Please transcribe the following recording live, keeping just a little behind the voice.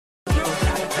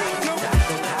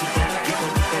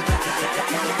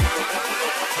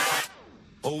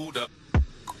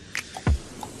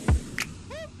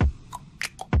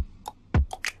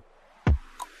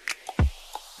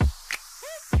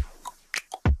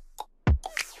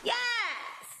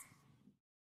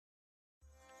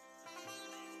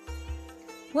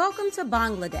Welcome to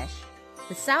Bangladesh,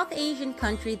 the South Asian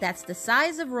country that's the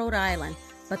size of Rhode Island,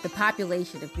 but the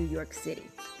population of New York City,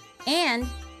 and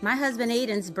my husband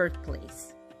Aydin's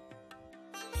birthplace.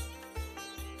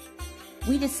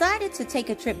 We decided to take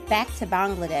a trip back to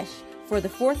Bangladesh for the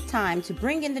 4th time to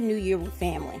bring in the new year with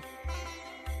family.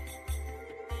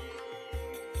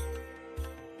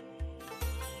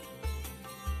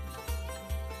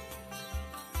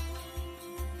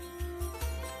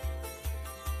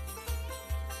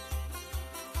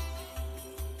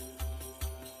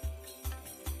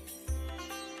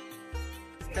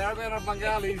 Caravan of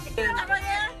Bengalis. This is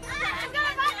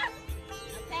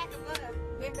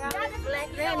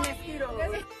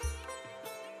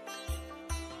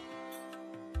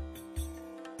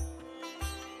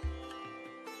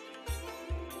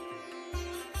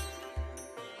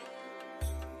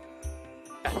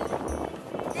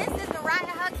the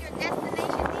Mariah HuQ, your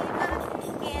destination diva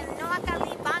in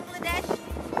Noakhali, Bangladesh,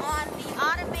 on the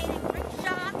automated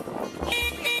rickshaw.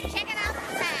 Check it out the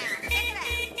town. Check it out.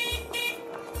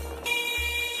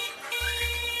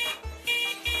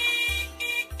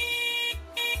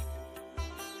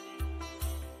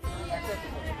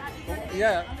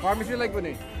 Yeah, pharmacy like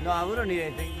Bunny. No, we don't need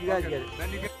anything. You guys get it.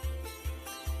 Then you get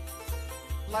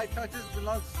light touches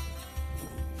belongs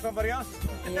to somebody else.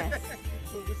 Yes.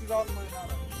 So this is all my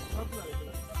Nana.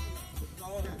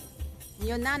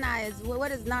 Your Nana is,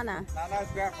 what is Nana?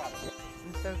 Nana's grandfather.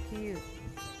 It's so cute.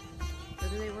 So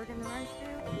do they work in the rice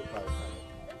field?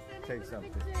 Take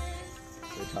something.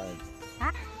 They're tired.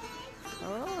 Ah.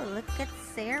 Oh, look at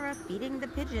Sarah feeding the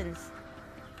pigeons.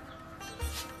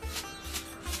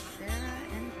 Sarah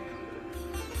and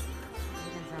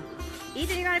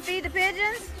Ethan, you gonna feed the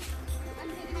pigeons?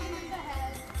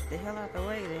 The hell out the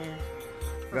way then.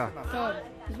 Yeah. So,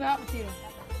 he's about potato.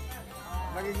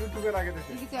 Like a YouTuber, I get this.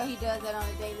 You can tell he does that on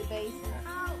a daily basis.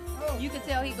 You can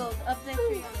tell he goes up that tree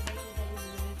on a daily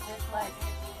basis. Just like,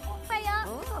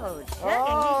 Oh,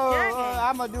 chugging,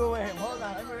 I'm gonna do it with him. Hold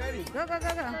on, I'm ready. he's chugging.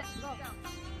 Go.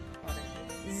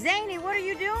 Zany, what are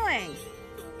you doing?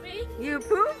 You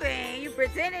pooping. You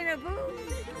pretending to poop.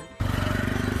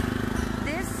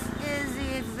 This is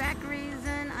the exact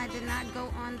reason I did not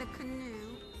go on the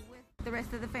canoe with the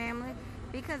rest of the family,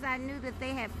 because I knew that they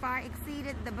had far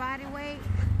exceeded the body weight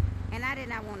and I did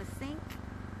not want to sink.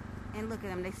 And look at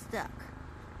them, they stuck.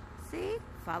 See?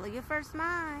 Follow your first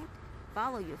mind.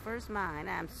 Follow your first mind.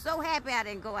 I'm so happy I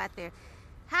didn't go out there.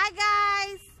 Hi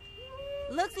guys.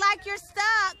 Looks like you're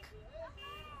stuck.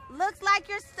 Looks like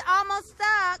you're almost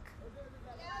stuck.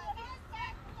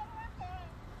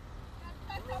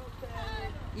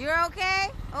 You're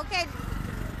okay? Okay.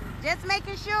 Just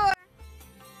making sure.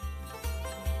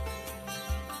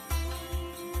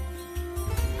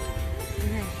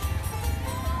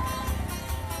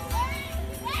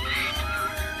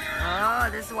 Oh,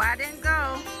 this is why I didn't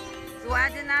go. This is why I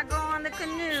did not go on the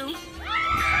canoe.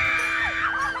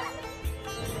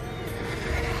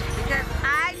 Because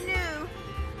I knew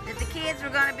that the kids were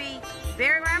going to be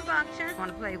very rambunctious. I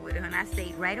want to play with her, and I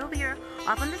stayed right over here,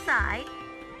 off on the side.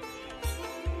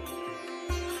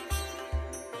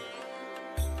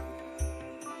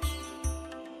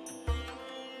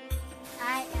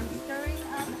 I am stirring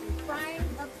up and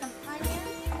frying up some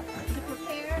onions to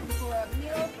prepare for a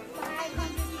meal for 500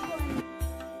 people.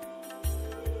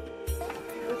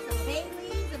 With some bay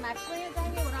leaves and my friends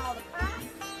out here with all the pots.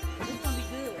 It's going to be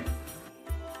good.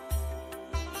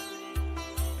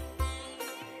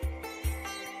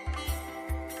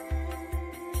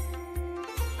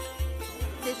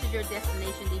 This is your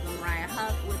destination, Diva Mariah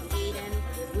HuQ with Aydin.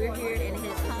 We're here in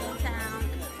his hometown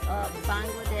of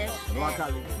Bangladesh.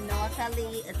 Noakhali.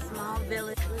 Noakhali, a small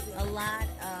village. A lot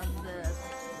of the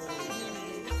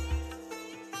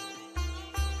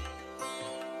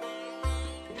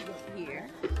here.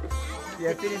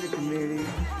 Yeah, feeding the community.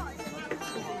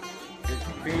 Just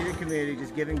feeding the community,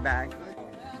 just giving back.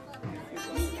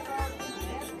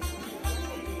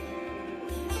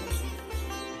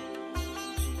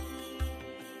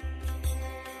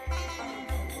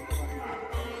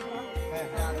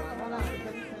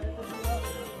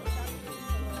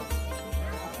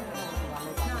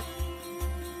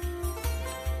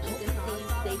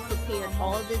 They prepared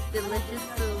all this delicious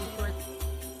food for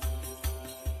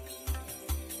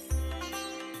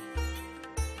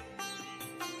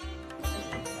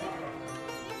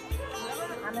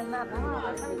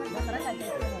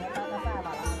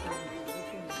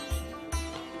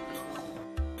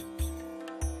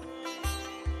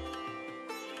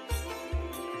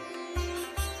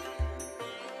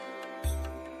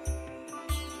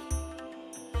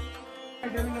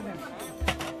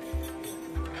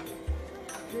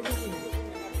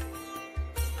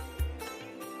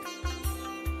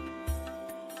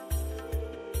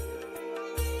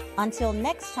Until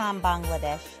next time,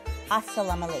 Bangladesh,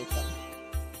 Assalamu alaikum.